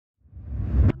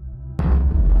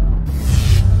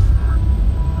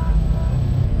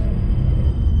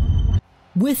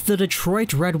With the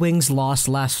Detroit Red Wings' loss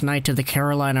last night to the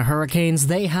Carolina Hurricanes,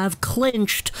 they have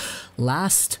clinched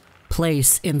last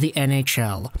place in the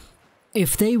NHL.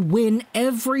 If they win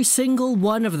every single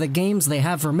one of the games they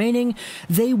have remaining,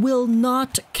 they will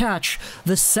not catch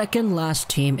the second last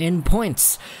team in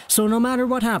points. So no matter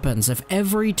what happens, if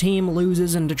every team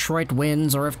loses and Detroit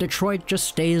wins, or if Detroit just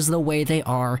stays the way they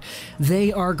are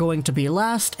going to be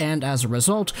last, and as a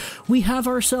result, we have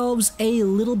ourselves a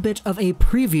little bit of a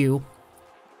preview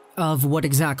of what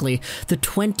exactly the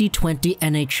 2020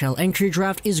 NHL Entry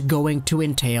Draft is going to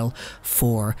entail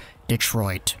for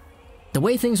Detroit. The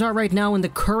way things are right now in the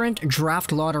current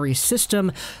draft lottery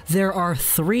system, there are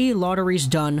 3 lotteries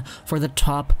done for the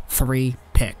top 3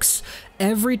 picks.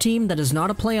 Every team that is not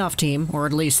a playoff team, or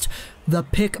at least the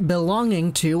pick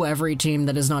belonging to every team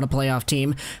that is not a playoff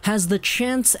team, has the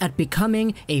chance at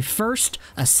becoming a first,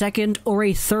 a second, or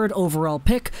a third overall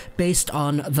pick based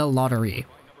on the lottery.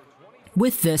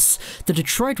 With this, the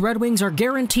Detroit Red Wings are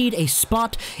guaranteed a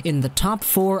spot in the top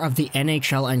 4 of the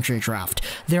NHL Entry Draft.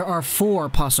 There are 4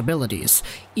 possibilities.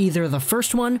 Either the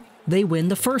first one, they win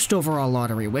the first overall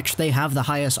lottery, which they have the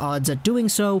highest odds at doing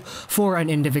so for an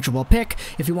individual pick.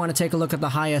 If you want to take a look at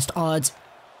the highest odds,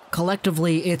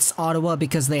 collectively, it's Ottawa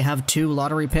because they have 2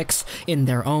 lottery picks in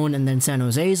their own, and then San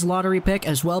Jose's lottery pick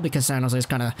as well, because San Jose's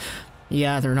kind of,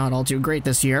 yeah, they're not all too great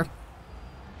this year.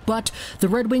 But the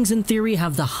Red Wings, in theory,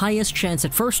 have the highest chance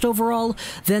at first overall,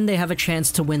 then they have a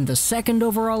chance to win the second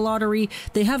overall lottery,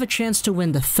 they have a chance to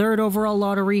win the third overall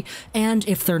lottery, and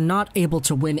if they're not able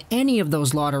to win any of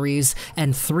those lotteries,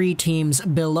 and 3 teams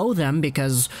below them,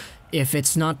 because if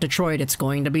it's not Detroit, it's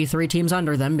going to be 3 teams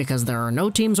under them, because there are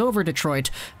no teams over Detroit,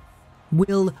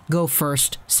 will go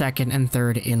first, second, and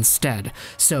third instead.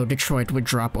 So Detroit would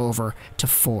drop over to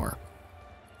 4.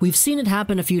 We've seen it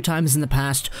happen a few times in the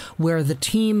past where the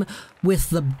team with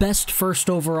the best first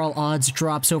overall odds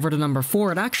drops over to number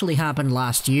 4. It actually happened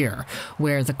last year,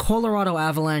 where the Colorado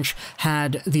Avalanche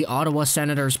had the Ottawa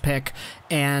Senators pick,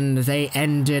 and they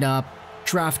ended up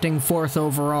drafting 4th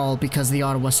overall because the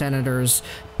Ottawa Senators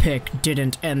pick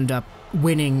didn't end up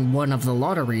winning one of the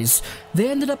lotteries. They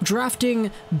ended up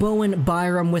drafting Bowen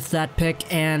Byram with that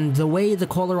pick, and the way the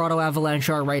Colorado Avalanche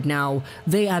are right now,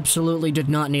 they absolutely did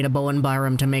not need a Bowen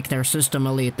Byram to make their system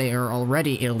elite. They are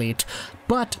already elite.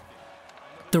 But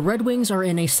the Red Wings are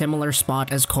in a similar spot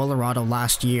as Colorado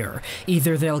last year.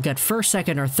 Either they'll get first,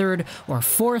 second, or third, or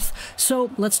 4th.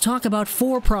 So let's talk about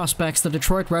 4 prospects the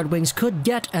Detroit Red Wings could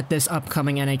get at this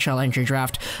upcoming NHL Entry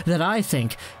Draft that I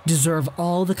think deserve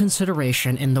all the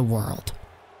consideration in the world.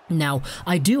 Now,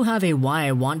 I do have a Why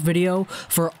I Want video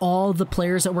for all the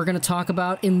players that we're going to talk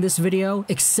about in this video,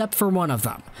 except for one of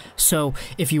them. So,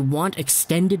 if you want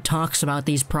extended talks about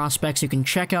these prospects, you can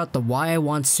check out the Why I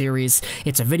Want series.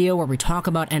 It's a video where we talk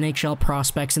about NHL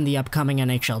prospects in the upcoming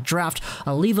NHL Draft.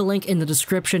 I'll leave a link in the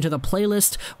description to the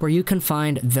playlist where you can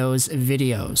find those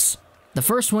videos. The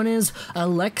first one is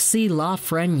Alexis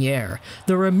Lafrenière,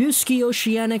 the Rimouski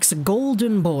Oceanics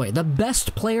Golden Boy, the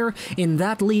best player in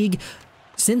that league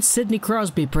since Sidney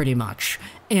Crosby, pretty much.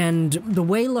 And the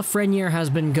way Lafrenière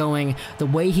has been going, the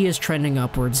way he is trending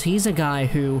upwards, he's a guy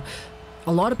who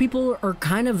a lot of people are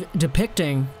kind of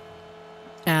depicting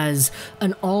as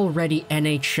an already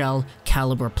NHL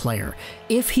caliber player.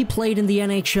 If he played in the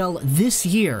NHL this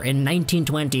year in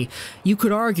 1920, you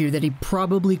could argue that he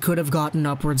probably could have gotten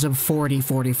upwards of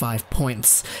 40-45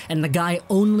 points, and the guy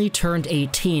only turned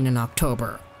 18 in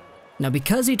October. Now,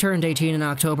 because he turned 18 in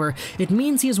October, it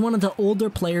means he is one of the older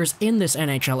players in this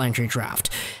NHL Entry Draft.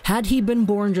 Had he been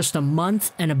born just a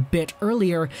month and a bit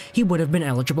earlier, he would have been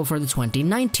eligible for the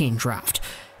 2019 draft.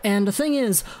 And the thing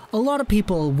is, a lot of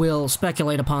people will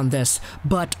speculate upon this,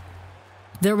 but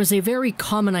there was a very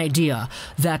common idea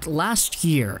that last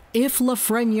year, if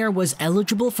Lafrenière was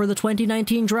eligible for the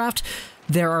 2019 draft,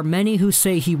 there are many who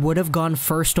say he would have gone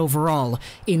first overall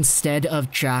instead of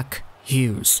Jack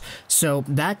Hughes. So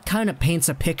that kind of paints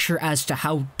a picture as to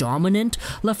how dominant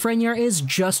Lafrenière is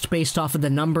just based off of the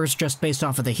numbers, just based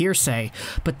off of the hearsay.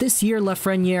 But this year,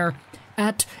 Lafrenière,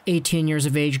 at 18 years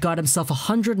of age, got himself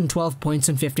 112 points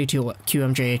in 52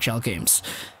 QMJHL games.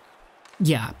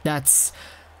 Yeah, that's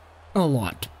a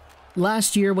lot.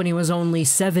 Last year, when he was only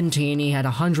 17, he had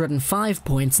 105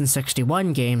 points in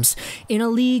 61 games, in a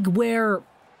league where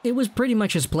it was pretty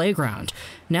much his playground.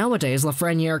 Nowadays,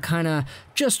 Lafrenière kinda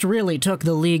just really took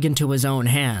the league into his own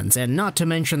hands, and not to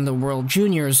mention the World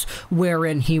Juniors,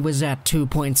 wherein he was at 2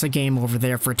 points a game over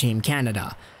there for Team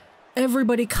Canada.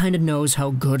 Everybody kind of knows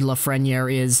how good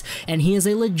Lafrenière is, and he is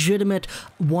a legitimate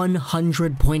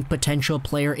 100-point potential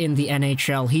player in the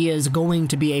NHL. He is going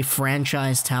to be a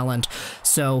franchise talent.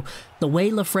 So the way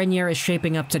Lafrenière is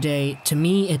shaping up today, to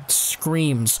me it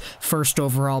screams first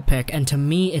overall pick, and to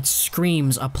me it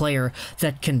screams a player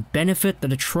that can benefit the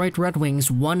Detroit Red Wings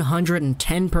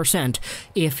 110%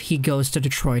 if he goes to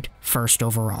Detroit first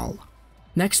overall.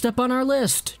 Next up on our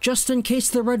list, just in case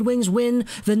the Red Wings win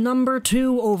the number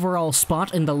 2 overall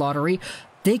spot in the lottery,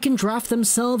 they can draft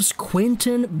themselves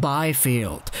Quinton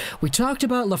Byfield. We talked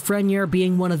about Lafrenière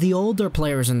being one of the older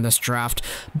players in this draft.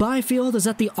 Byfield is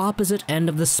at the opposite end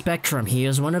of the spectrum. He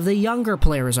is one of the younger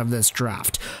players of this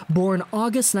draft. Born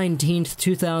August 19th,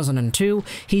 2002,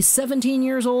 he's 17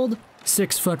 years old,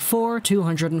 6'4",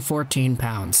 214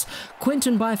 pounds.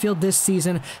 Quinton Byfield this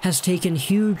season has taken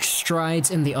huge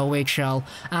strides in the OHL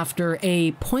after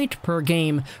a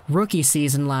point-per-game rookie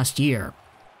season last year.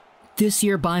 This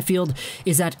year, Byfield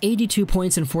is at 82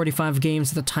 points in 45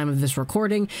 games at the time of this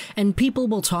recording, and people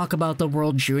will talk about the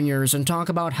World Juniors and talk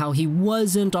about how he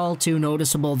wasn't all too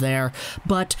noticeable there,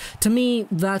 but to me,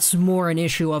 that's more an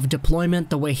issue of deployment,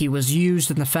 the way he was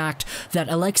used, and the fact that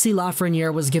Alexis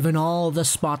Lafrenière was given all the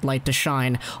spotlight to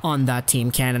shine on that Team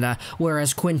Canada,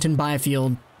 whereas Quinton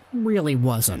Byfield really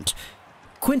wasn't.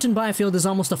 Quinton Byfield is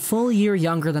almost a full year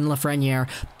younger than Lafrenière,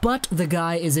 but the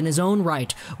guy is in his own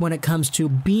right when it comes to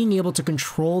being able to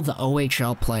control the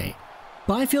OHL play.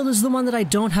 Byfield is the one that I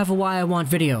don't have a Why I Want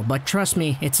video, but trust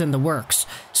me, it's in the works.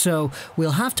 So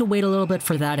we'll have to wait a little bit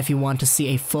for that if you want to see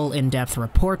a full in-depth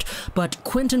report, but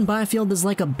Quinton Byfield is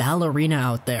like a ballerina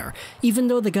out there. Even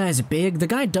though the guy's big, the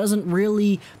guy doesn't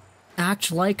really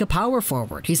act like a power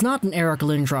forward. He's not an Eric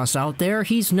Lindros out there,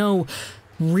 he's no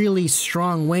really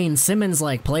strong Wayne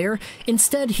Simmons-like player.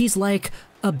 Instead, he's like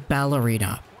a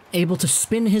ballerina, able to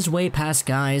spin his way past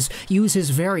guys, use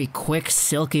his very quick,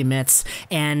 silky mitts,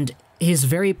 and his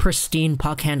very pristine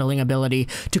puck-handling ability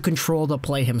to control the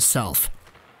play himself.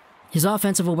 His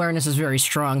offensive awareness is very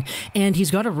strong, and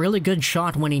he's got a really good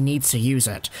shot when he needs to use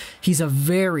it. He's a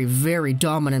very, very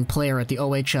dominant player at the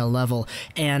OHL level,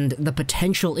 and the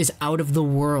potential is out of the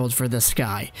world for this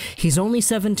guy. He's only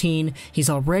 17, he's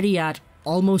already at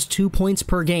almost 2 points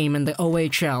per game in the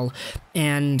OHL,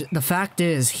 and the fact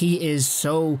is, he is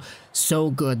so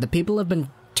good. The people have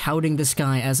been touting this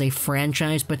guy as a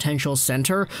franchise potential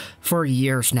center for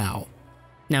years now.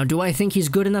 Now, do I think he's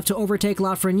good enough to overtake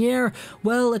Lafrenière?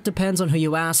 Well, it depends on who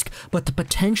you ask, but the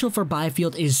potential for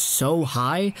Byfield is so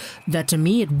high that to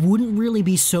me it wouldn't really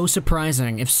be so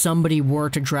surprising if somebody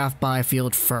were to draft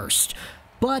Byfield first.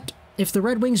 But if the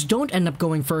Red Wings don't end up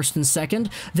going first and second,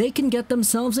 they can get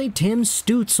themselves a Tim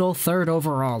Stützle third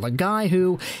overall, a guy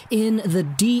who, in the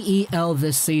DEL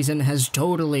this season, has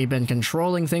totally been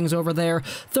controlling things over there,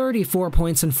 34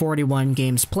 points in 41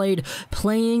 games played,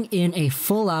 playing in a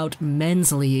full-out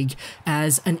men's league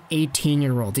as an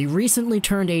 18-year-old. He recently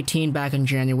turned 18 back in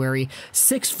January,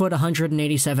 6 foot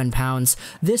 187 pounds.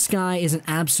 This guy is an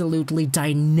absolutely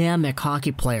dynamic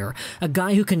hockey player, a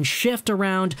guy who can shift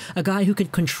around, a guy who can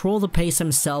control the pace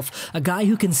himself, a guy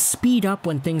who can speed up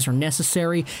when things are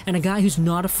necessary, and a guy who's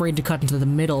not afraid to cut into the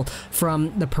middle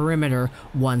from the perimeter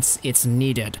once it's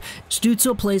needed.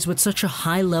 Stützle plays with such a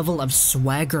high level of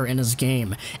swagger in his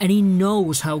game, and he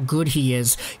knows how good he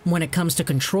is when it comes to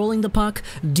controlling the puck,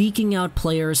 deking out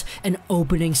players, and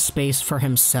opening space for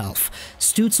himself.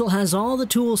 Stützle has all the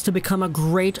tools to become a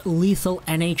great, lethal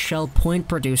NHL point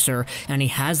producer, and he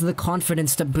has the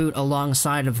confidence to boot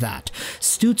alongside of that.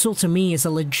 Stützle, to me, is a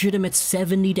legitimate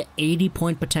 70 to 80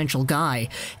 point potential guy,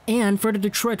 and for the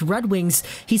Detroit Red Wings,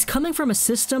 he's coming from a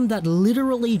system that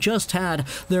literally just had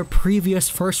their previous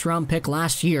first-round pick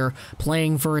last year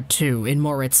playing for a 2 in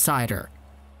Moritz Seider.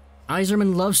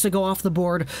 Yzerman loves to go off the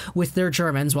board with their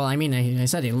Germans. Well, I mean, I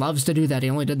said he loves to do that. He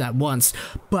only did that once.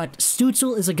 But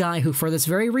Stützle is a guy who, for this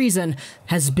very reason,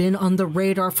 has been on the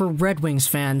radar for Red Wings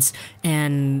fans,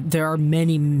 and there are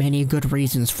many, many good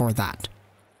reasons for that.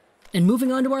 And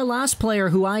moving on to our last player,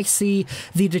 who I see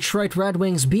the Detroit Red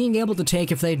Wings being able to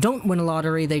take if they don't win a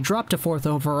lottery, they drop to 4th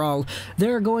overall,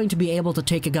 they're going to be able to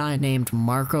take a guy named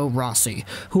Marco Rossi,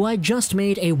 who I just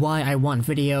made a Why I Want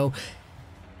video.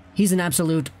 He's an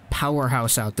absolute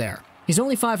powerhouse out there. He's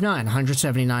only 5'9",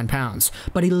 179 pounds,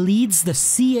 but he leads the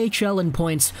CHL in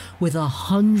points with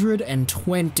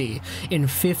 120 in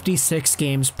 56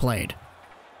 games played.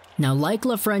 Now, like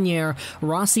Lafrenière,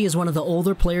 Rossi is one of the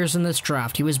older players in this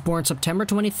draft. He was born September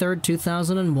 23rd,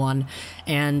 2001,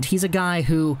 and he's a guy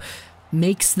who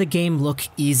makes the game look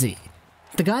easy.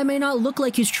 The guy may not look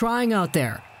like he's trying out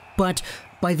there, but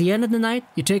by the end of the night,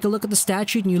 you take a look at the stat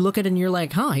sheet and you look at it and you're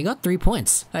like, huh, he got 3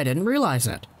 points. I didn't realize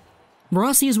it.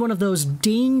 Rossi is one of those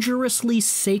dangerously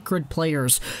sacred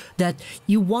players that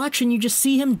you watch and you just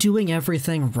see him doing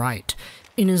everything right.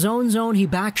 In his own zone, he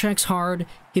backchecks hard,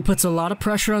 he puts a lot of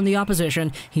pressure on the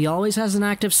opposition, he always has an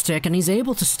active stick, and he's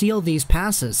able to steal these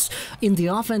passes. In the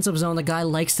offensive zone, the guy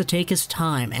likes to take his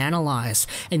time, analyze,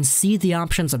 and see the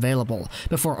options available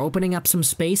before opening up some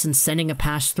space and sending a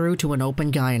pass through to an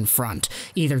open guy in front.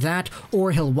 Either that,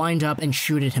 or he'll wind up and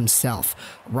shoot it himself.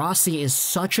 Rossi is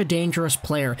such a dangerous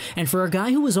player, and for a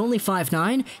guy who is only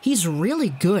 5'9", he's really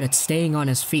good at staying on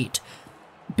his feet.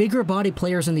 Bigger body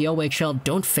players in the OHL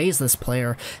don't faze this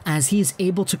player, as he's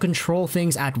able to control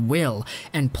things at will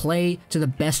and play to the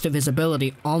best of his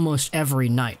ability almost every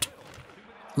night.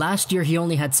 Last year, he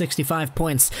only had 65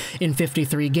 points in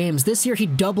 53 games. This year, he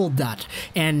doubled that,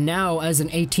 and now, as an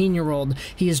 18-year-old,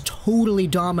 he is totally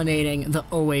dominating the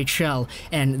OHL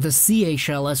and the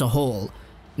CHL as a whole.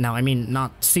 Now, I mean,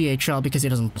 not CHL because he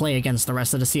doesn't play against the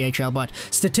rest of the CHL, but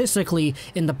statistically,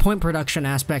 in the point production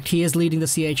aspect, he is leading the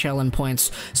CHL in points,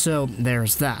 so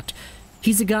there's that.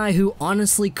 He's a guy who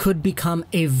honestly could become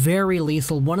a very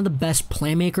lethal, one of the best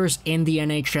playmakers in the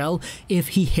NHL if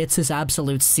he hits his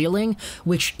absolute ceiling,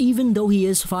 which even though he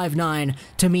is 5'9",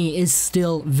 to me is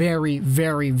still very,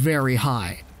 very, very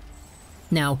high.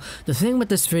 Now, the thing with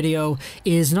this video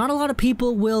is not a lot of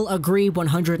people will agree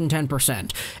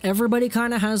 110%. Everybody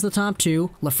kind of has the top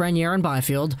two, Lafrenière and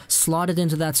Byfield, slotted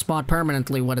into that spot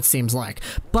permanently, what it seems like.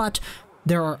 But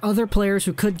there are other players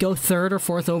who could go 3rd or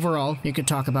 4th overall. You could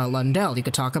talk about Lundell, you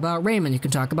could talk about Raymond, you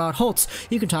could talk about Holtz,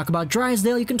 you can talk about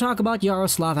Drysdale, you can talk about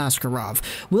Yaroslav, Askarov.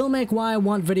 We'll make Why I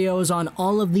Want videos on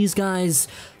all of these guys,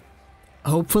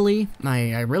 hopefully.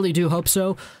 I really do hope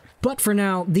so. But for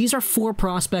now, these are 4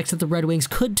 prospects that the Red Wings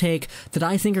could take that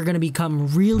I think are going to become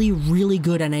really, really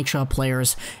good NHL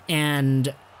players,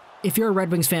 and if you're a Red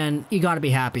Wings fan, you gotta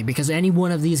be happy, because any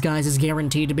one of these guys is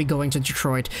guaranteed to be going to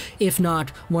Detroit, if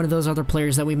not one of those other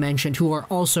players that we mentioned who are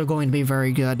also going to be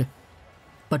very good.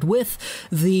 But with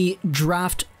the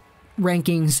draft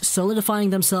rankings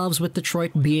solidifying themselves, with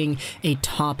Detroit being a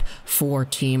top 4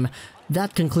 team,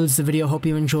 that concludes the video. Hope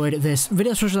you enjoyed this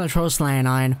video, especially on the Troll Slaying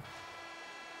 9.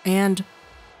 And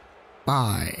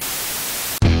bye.